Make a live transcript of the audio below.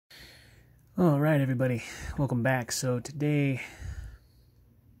All right, everybody, welcome back. So today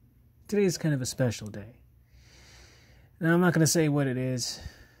is kind of a special day. Now, I'm not going to say what it is,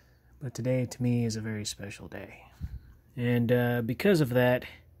 but today to me is a very special day. And because of that,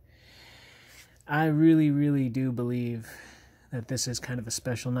 I really do believe that this is kind of a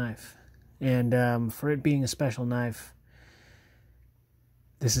special knife. And for it being a special knife,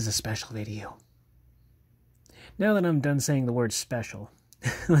 this is a special video. Now that I'm done saying the word special,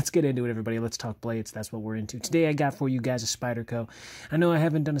 let's get into it, everybody. Let's talk blades. That's what we're into. Today I got for you guys a Spyderco. I know I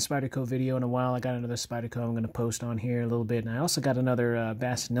haven't done a Spyderco video in a while. I got another Spyderco I'm going to post on here a little bit. And I also got another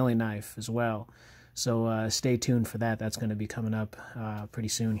Basstinelli knife as well. So stay tuned for that. That's going to be coming up pretty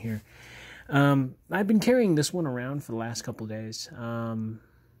soon here. I've been carrying this one around for the last couple of days.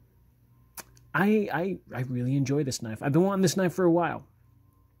 I really enjoy this knife. I've been wanting this knife for a while.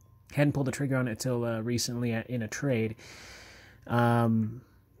 Hadn't pulled the trigger on it until recently in a trade.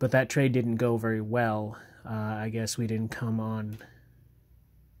 But that trade didn't go very well. I guess we didn't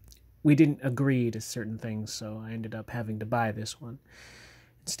agree to certain things, so I ended up having to buy this one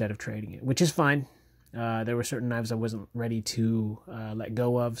instead of trading it, which is fine. There were certain knives I wasn't ready to let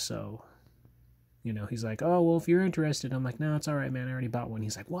go of, so, you know, he's like, oh, well, if you're interested. I'm like, no, it's all right, man, I already bought one.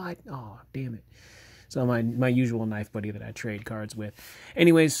 He's like, what? Oh, damn it. So my usual knife buddy that I trade cards with.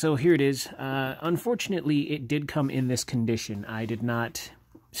 Anyways, so here it is. Unfortunately, it did come in this condition. I did not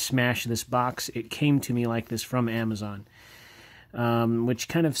smash this box. It came to me like this from Amazon, which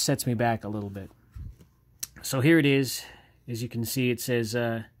kind of sets me back a little bit. So here it is. As you can see, it says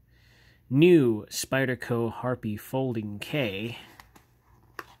new Spyderco Harpy Folding K.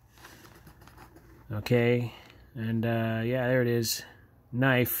 Okay, and yeah, there it is.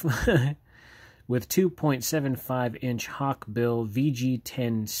 Knife. With 2.75-inch hawkbill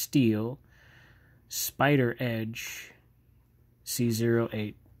VG10 steel, spider edge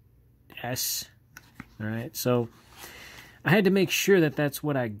C08S. All right, so I had to make sure that that's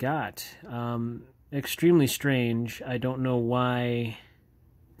what I got. Extremely strange. I don't know why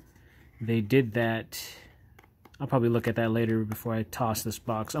they did that. I'll probably look at that later before I toss this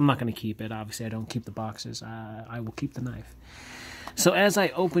box. I'm not going to keep it. Obviously, I don't keep the boxes. I will keep the knife. So as I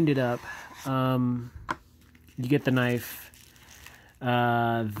opened it up, you get the knife.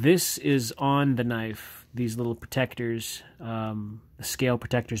 This is on the knife, these little protectors, scale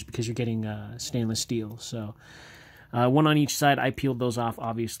protectors, because you're getting stainless steel. So one on each side. I peeled those off,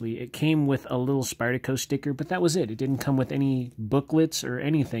 obviously. It came with a little Spyderco sticker, but that was it. It didn't come with any booklets or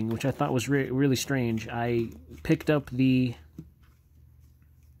anything, which I thought was really strange. I picked up the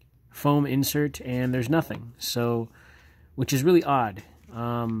foam insert, and there's nothing. So, which is really odd.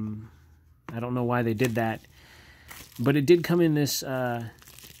 I don't know why they did that, but it did come in this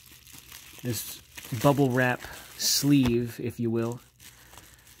this bubble wrap sleeve, if you will.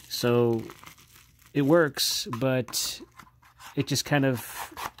 So it works, but it just kind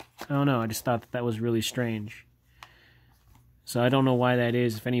of, I don't know, I just thought that was really strange. So I don't know why that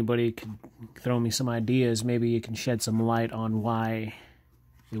is. If anybody could throw me some ideas, maybe you can shed some light on why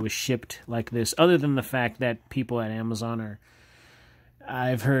it was shipped like this, other than the fact that people at Amazon are,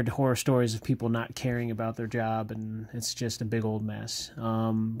 I've heard horror stories of people not caring about their job, and it's just a big old mess.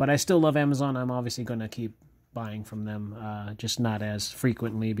 But I still love Amazon. I'm obviously going to keep buying from them, just not as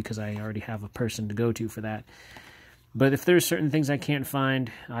frequently because I already have a person to go to for that. But if there's certain things I can't find,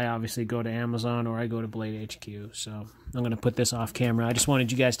 I obviously go to Amazon or I go to Blade HQ. So I'm going to put this off camera. I just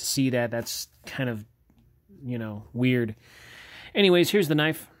wanted you guys to see that. That's kind of, you know, weird. Anyways, here's the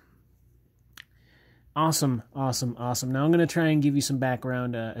knife. Awesome. Now I'm going to try and give you some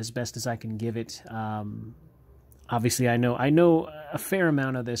background as best as I can give it. Obviously, I know a fair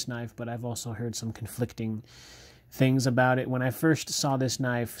amount of this knife, but I've also heard some conflicting things about it. When I first saw this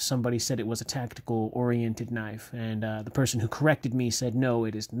knife, somebody said it was a tactical-oriented knife, and the person who corrected me said, no,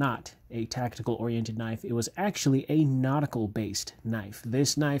 it is not a tactical-oriented knife. It was actually a nautical-based knife.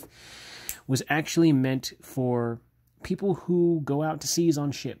 This knife was actually meant for people who go out to seas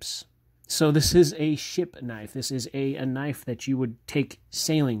on ships. So this is a ship knife. This is a knife that you would take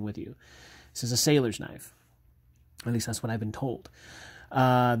sailing with you. This is a sailor's knife. At least that's what I've been told.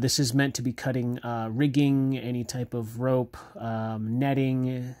 This is meant to be cutting rigging, any type of rope,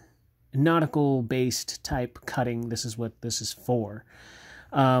 netting, nautical-based type cutting. This is what this is for.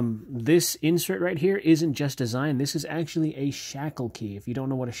 This insert right here isn't just designed. This is actually a shackle key. If you don't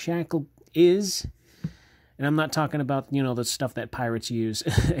know what a shackle is, and I'm not talking about, you know, the stuff that pirates use.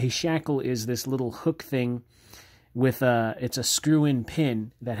 A shackle is this little hook thing with it's a screw-in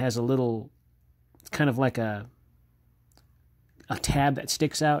pin that has a little, kind of like a tab that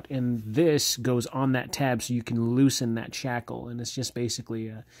sticks out, and this goes on that tab so you can loosen that shackle. And it's just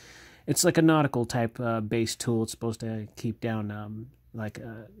basically it's like a nautical type base tool. It's supposed to keep down like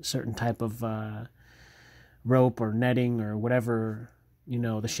a certain type of rope or netting or whatever, you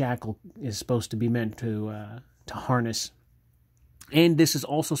know, the shackle is supposed to be meant to harness. And this is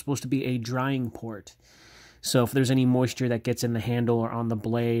also supposed to be a drying port. So if there's any moisture that gets in the handle or on the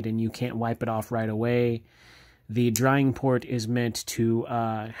blade and you can't wipe it off right away, the drying port is meant to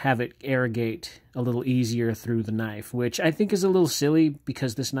have it irrigate a little easier through the knife, which I think is a little silly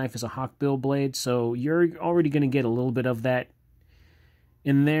because this knife is a hawkbill blade, so you're already going to get a little bit of that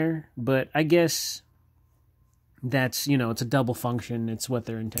in there. But I guess that's, you know, it's a double function. It's what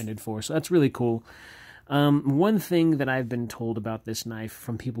they're intended for, so that's really cool. One thing that I've been told about this knife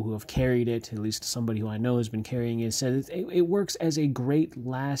from people who have carried it, at least somebody who I know has been carrying it, says it works as a great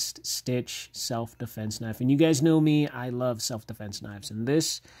last-stitch self-defense knife. And you guys know me, I love self-defense knives. And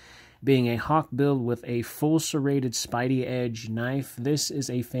this, being a hawkbill with a full serrated Spydy edge knife, this is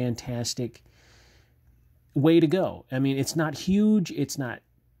a fantastic way to go. I mean, it's not huge, it's not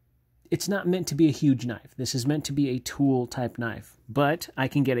meant to be a huge knife. This is meant to be a tool-type knife. But I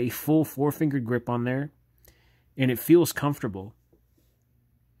can get a full four-finger grip on there, and it feels comfortable.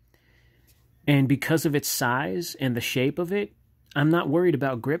 And because of its size and the shape of it, I'm not worried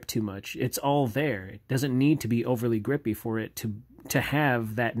about grip too much. It's all there. It doesn't need to be overly grippy for it to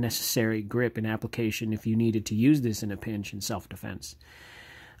have that necessary grip and application if you needed to use this in a pinch in self-defense.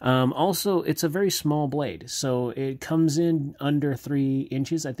 Also, it's a very small blade, so it comes in under 3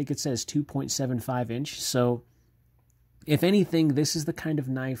 inches. I think it says 2.75 inch. So if anything, this is the kind of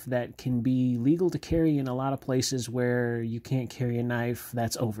knife that can be legal to carry in a lot of places where you can't carry a knife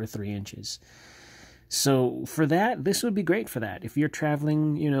that's over 3 inches. So for that, this would be great for that. If you're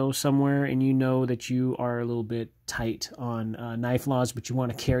traveling, you know, somewhere and you know that you are a little bit tight on knife laws, but you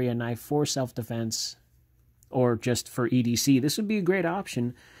want to carry a knife for self-defense or just for EDC, this would be a great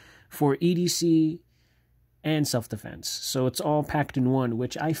option for EDC and self-defense. So it's all packed in one,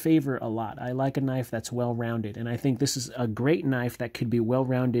 which I favor a lot. I like a knife that's well-rounded, and I think this is a great knife that could be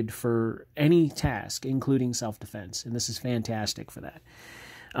well-rounded for any task, including self-defense, and this is fantastic for that.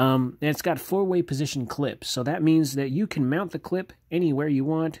 And it's got 4-way position clips, so that means that you can mount the clip anywhere you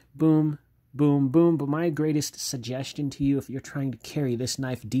want. Boom, boom, boom. But my greatest suggestion to you, if you're trying to carry this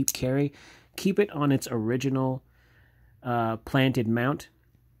knife deep carry, keep it on its original planted mount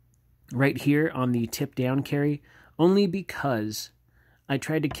right here on the tip down carry, only because I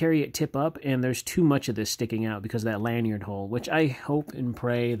tried to carry it tip up and there's too much of this sticking out because of that lanyard hole, which I hope and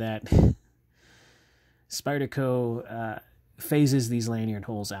pray that Spyderco phases these lanyard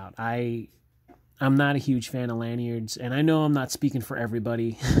holes out. I'm not a huge fan of lanyards, and I know I'm not speaking for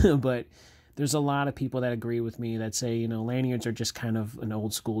everybody, but there's a lot of people that agree with me that say, you know, lanyards are just kind of an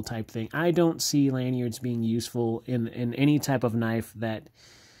old school type thing. I don't see lanyards being useful in any type of knife that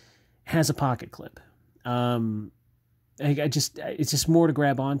has a pocket clip. It's just more to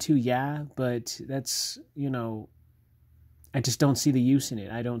grab onto, yeah, but that's, you know, I just don't see the use in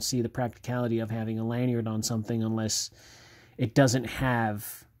it. I don't see the practicality of having a lanyard on something unless it doesn't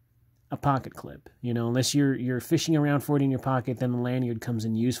have a pocket clip. You know, unless you're fishing around for it in your pocket, then the lanyard comes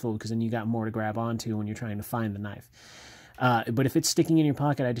in useful because then you got more to grab onto when you're trying to find the knife. But if it's sticking in your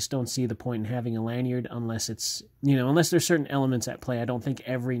pocket, I just don't see the point in having a lanyard unless it's, you know, unless there's certain elements at play. I don't think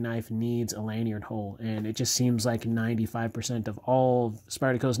every knife needs a lanyard hole, and it just seems like 95% of all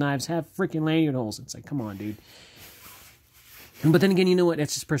Spyderco's knives have freaking lanyard holes. It's like, come on, dude. But then again, you know what?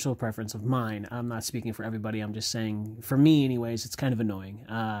 It's just personal preference of mine. I'm not speaking for everybody. I'm just saying, for me anyways, it's kind of annoying.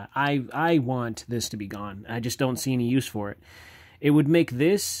 I want this to be gone. I just don't see any use for it. It would make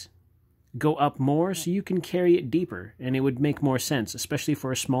this go up more so you can carry it deeper, and it would make more sense, especially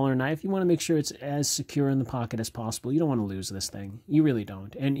for a smaller knife. You want to make sure it's as secure in the pocket as possible. You don't want to lose this thing. You really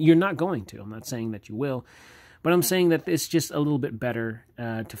don't. And you're not going to. I'm not saying that you will, but I'm saying that it's just a little bit better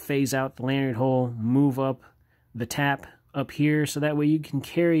to phase out the lanyard hole, move up the tap up here, so that way you can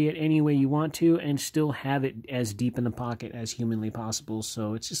carry it any way you want to and still have it as deep in the pocket as humanly possible.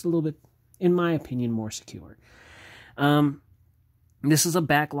 So it's just a little bit, in my opinion, more secure. This is a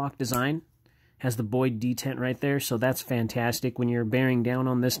backlock design. Has the Boyd detent right there, so that's fantastic. When you're bearing down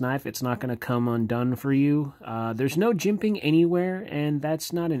on this knife, it's not going to come undone for you. There's no jimping anywhere, and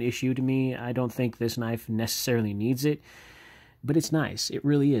that's not an issue to me. I don't think this knife necessarily needs it, but it's nice. It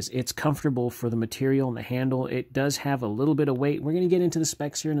really is. It's comfortable for the material and the handle. It does have a little bit of weight. We're going to get into the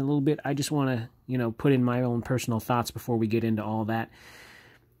specs here in a little bit. I just want to, you know, put in my own personal thoughts before we get into all that.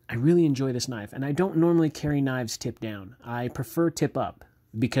 I really enjoy this knife, and I don't normally carry knives tip down. I prefer tip up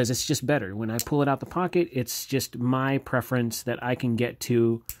because it's just better. When I pull it out the pocket, it's just my preference that I can get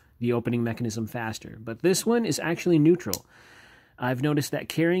to the opening mechanism faster. But this one is actually neutral. I've noticed that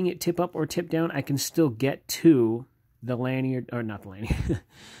carrying it tip up or tip down, I can still get to the lanyard, or not the lanyard,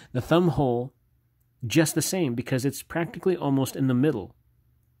 the thumb hole just the same, because it's practically almost in the middle.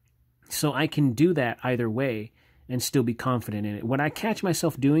 So I can do that either way and still be confident in it. What I catch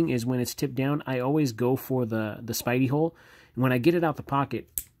myself doing is when it's tipped down, I always go for the Spidey hole. And when I get it out the pocket,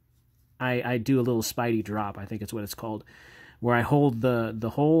 I do a little Spidey drop, I think it's what it's called, where I hold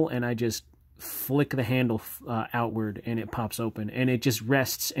the hole and I just flick the handle outward and it pops open and it just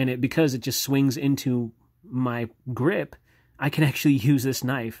rests. And because it just swings into my grip, I can actually use this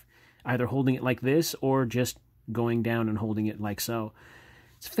knife either holding it like this or just going down and holding it like so.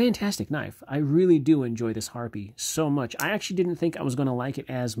 It's a fantastic knife. I really do enjoy this Harpy so much. I actually didn't think I was going to like it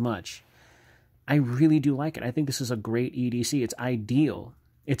as much. I really do like it. I think this is a great EDC. It's ideal.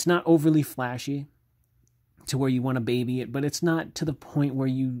 It's not overly flashy to where you want to baby it, but it's not to the point where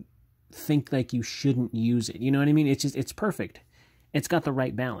you think like you shouldn't use it. You know what I mean? It's perfect. It's got the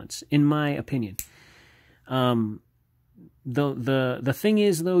right balance, in my opinion. The thing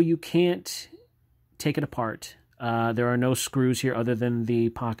is, though, you can't take it apart. There are no screws here other than the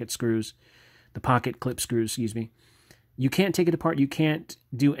pocket screws, the pocket clip screws, excuse me. You can't take it apart. You can't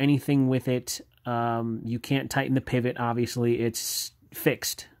do anything with it. You can't tighten the pivot, obviously. It's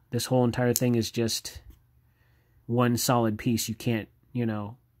fixed. This whole entire thing is just one solid piece. You can't,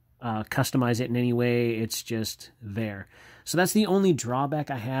 customize it in any way. It's just there. So that's the only drawback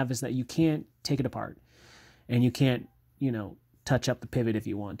I have, is that you can't take it apart. And you can't, touch up the pivot if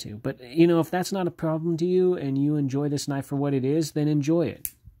you want to. But, if that's not a problem to you and you enjoy this knife for what it is, then enjoy it.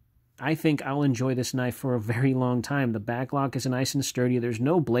 I think I'll enjoy this knife for a very long time. The back lock is nice and sturdy. There's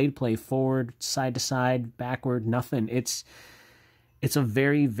no blade play forward, side to side, backward, nothing. It's a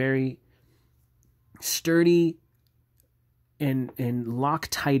very, very sturdy and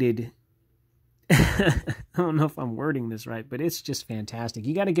Loctited. I don't know if I'm wording this right, but it's just fantastic.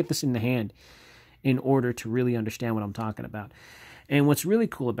 You got to get this in the hand in order to really understand what I'm talking about. And what's really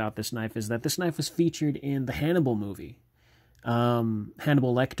cool about this knife is that this knife was featured in the Hannibal movie.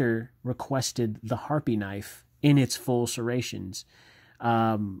 Hannibal Lecter requested the Harpy knife in its full serrations.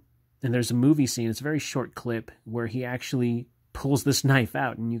 And there's a movie scene, it's a very short clip, where he actually pulls this knife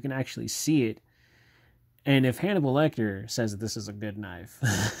out, and you can actually see it. And if Hannibal Lecter says that this is a good knife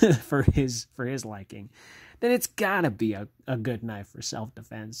for his liking, then it's gotta be a good knife for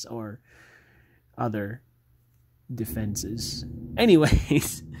self-defense or other defenses.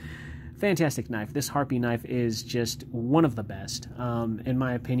 Anyways, fantastic knife. This Harpy knife is just one of the best. In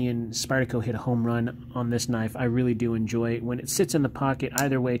my opinion, Spyderco hit a home run on this knife. I really do enjoy it. When it sits in the pocket,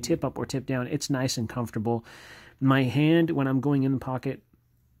 either way, tip up or tip down, it's nice and comfortable. My hand, when I'm going in the pocket,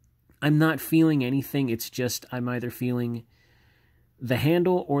 I'm not feeling anything. It's just I'm either feeling the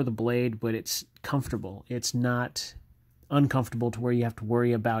handle or the blade, but it's comfortable. It's not uncomfortable to where you have to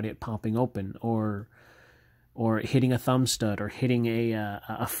worry about it popping open or hitting a thumb stud or hitting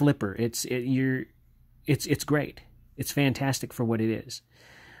a flipper. It's great. It's fantastic for what it is.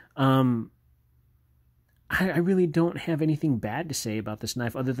 I really don't have anything bad to say about this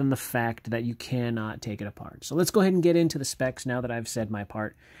knife other than the fact that you cannot take it apart. So let's go ahead and get into the specs now that I've said my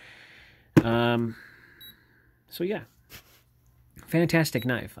part. So yeah, fantastic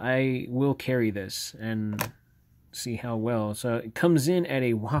knife. I will carry this and see how well. So it comes in at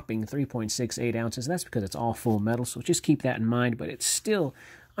a whopping 3.68 ounces. That's because it's all full metal, so just keep that in mind, but it's still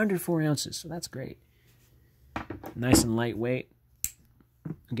under 4 ounces, so that's great. Nice and lightweight.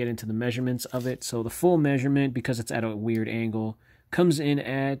 Get into the measurements of it. So the full measurement, because it's at a weird angle, comes in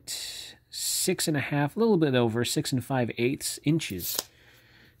at 6.5, a little bit over 6 5/8 inches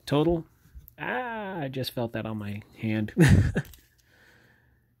total. I just felt that on my hand.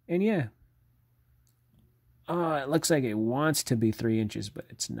 And yeah, it looks like it wants to be 3 inches, but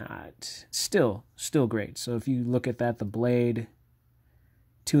it's not. Still great. So if you look at that, the blade,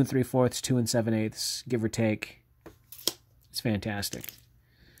 2 3/4, 2 7/8, give or take. It's fantastic.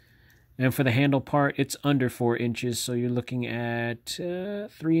 And for the handle part, it's under 4 inches, so you're looking at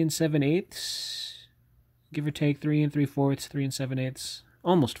 3 7/8, give or take 3 3/4, 3 7/8,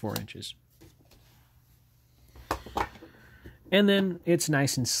 almost 4 inches. And then it's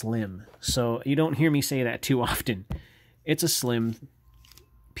nice and slim, so you don't hear me say that too often. It's a slim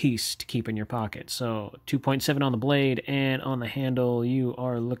piece to keep in your pocket. So 2.7 on the blade, and on the handle you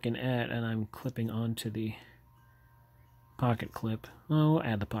are looking at, and I'm clipping onto the pocket clip. Oh, we'll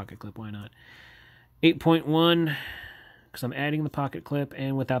add the pocket clip, why not? 8.1, because I'm adding the pocket clip,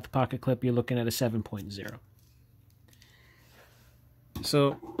 and without the pocket clip you're looking at a 7.0.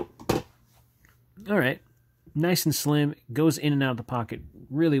 So, alright. nice and slim, goes in and out of the pocket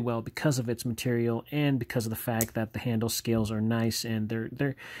really well because of its material and because of the fact that the handle scales are nice and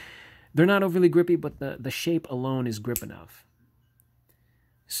they're not overly grippy, but the shape alone is grip enough.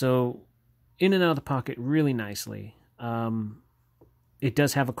 So in and out of the pocket really nicely. It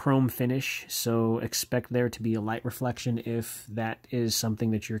does have a chrome finish, so expect there to be a light reflection if that is something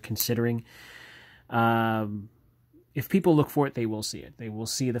that you're considering. If people look for it, they will see it. They will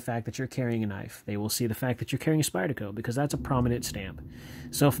see the fact that you're carrying a knife. They will see the fact that you're carrying a Spyderco, because that's a prominent stamp.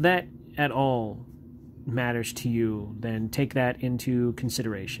 So if that at all matters to you, then take that into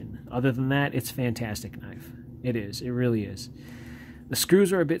consideration. Other than that, it's a fantastic knife. It is. It really is. The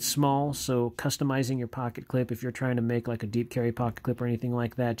screws are a bit small, so customizing your pocket clip, if you're trying to make like a deep carry pocket clip or anything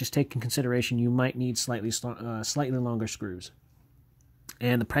like that, just take in consideration you might need slightly longer screws.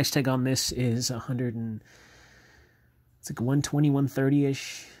 And the price tag on this is it's like 120,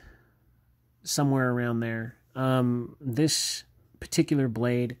 130-ish, somewhere around there. This particular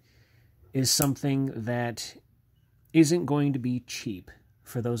blade is something that isn't going to be cheap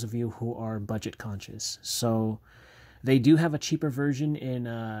for those of you who are budget conscious. So they do have a cheaper version in,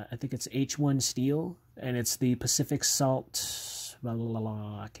 I think it's H1 steel, and it's the Pacific Salt, blah, blah,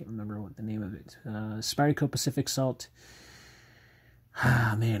 blah, I can't remember what the name of it. Spyderco Pacific Salt.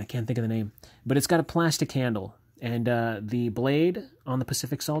 Ah, man, I can't think of the name. But it's got a plastic handle, and the blade on the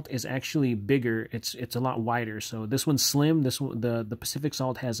Pacific Salt is actually bigger. It's a lot wider. So this one's slim. This one, the Pacific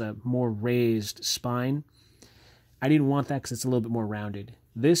Salt has a more raised spine. I didn't want that because it's a little bit more rounded.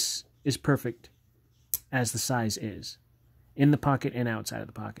 This is perfect as the size is, in the pocket and outside of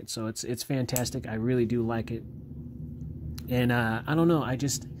the pocket. So it's fantastic. I really do like it. And I don't know,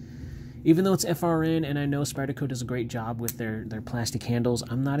 even though it's FRN and I know Spyderco does a great job with their plastic handles,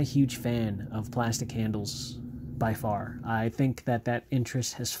 I'm not a huge fan of plastic handles by far. I think that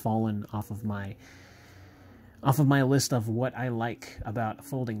interest has fallen off of my list of what I like about a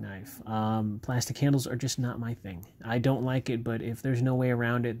folding knife. Plastic handles are just not my thing. I don't like it, but if there's no way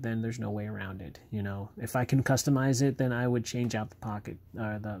around it, then there's no way around it. You know, if I can customize it, then I would change out the pocket,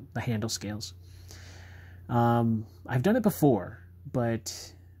 the handle scales. I've done it before,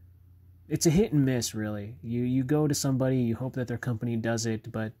 but it's a hit and miss, really. You go to somebody, you hope that their company does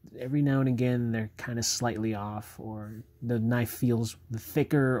it, but every now and again they're kind of slightly off, or the knife feels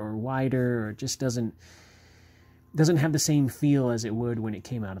thicker or wider, or it just doesn't have the same feel as it would when it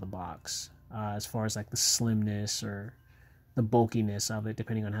came out of the box, as far as like the slimness or the bulkiness of it,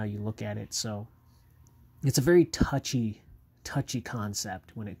 depending on how you look at it. So it's a very touchy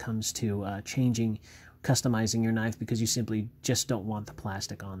concept when it comes to customizing your knife, because you simply just don't want the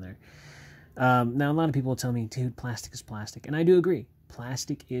plastic on there. Now, a lot of people will tell me, dude, plastic is plastic. And I do agree.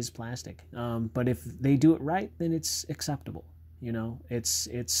 Plastic is plastic. But if they do it right, then it's acceptable. You know, it's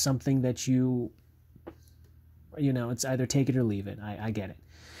something that it's either take it or leave it. I get it.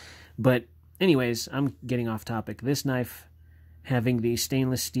 But anyways, I'm getting off topic. This knife, having the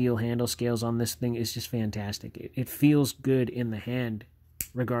stainless steel handle scales on this thing, is just fantastic. It feels good in the hand,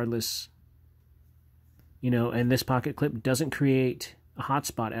 regardless. And this pocket clip doesn't create a hot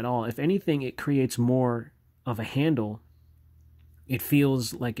spot at all. If anything, it creates more of a handle. It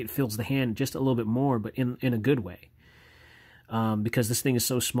feels like it fills the hand just a little bit more, but in a good way. Because this thing is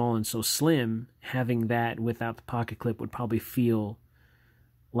so small and so slim, having that without the pocket clip would probably feel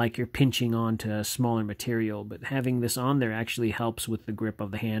like you're pinching onto a smaller material, but having this on there actually helps with the grip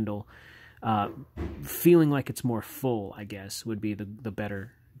of the handle. Feeling like it's more full, I guess, would be the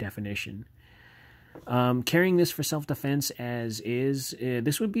better definition. Carrying this for self-defense as is,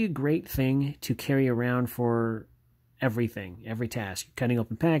 this would be a great thing to carry around for everything, every task. You're cutting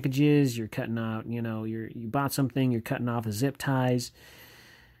open packages, you're cutting out, you bought something, you're cutting off the zip ties.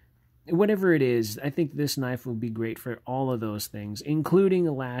 Whatever it is, I think this knife will be great for all of those things, including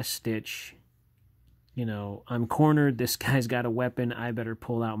a last stitch. I'm cornered, this guy's got a weapon, I better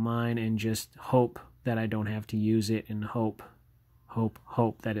pull out mine and just hope that I don't have to use it, and hope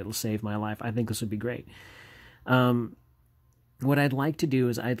that it'll save my life. I think this would be great. What I'd like to do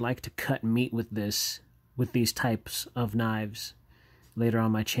is I'd like to cut meat with these types of knives later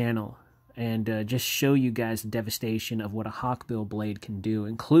on my channel, and just show you guys the devastation of what a hawkbill blade can do,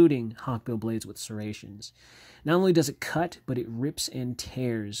 including hawkbill blades with serrations. Not only does it cut, but it rips and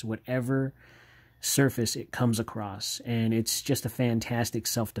tears whatever surface it comes across, and it's just a fantastic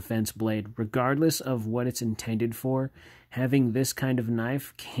self-defense blade. Regardless of what it's intended for, having this kind of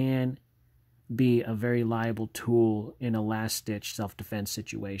knife can be a very liable tool in a last-ditch self-defense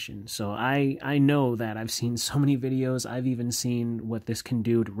situation. So I know that I've seen so many videos. I've even seen what this can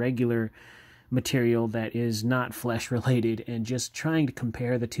do to regular material that is not flesh related, and just trying to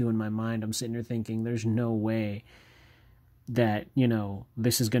compare the two in my mind, I'm sitting there thinking there's no way that, you know,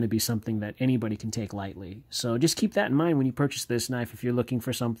 this is going to be something that anybody can take lightly. So just keep that in mind when you purchase this knife if you're looking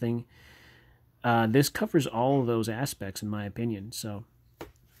for something. This covers all of those aspects in my opinion. So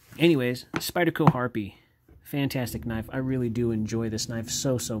anyways, Spyderco Harpy. Fantastic knife. I really do enjoy this knife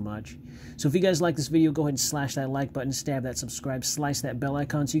so much. So if you guys like this video, go ahead and slash that like button, stab that subscribe, slice that bell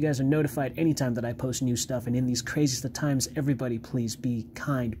icon so you guys are notified anytime that I post new stuff. And in these craziest of times, everybody please be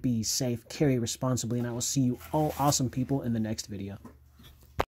kind, be safe, carry responsibly, and I will see you all awesome people in the next video.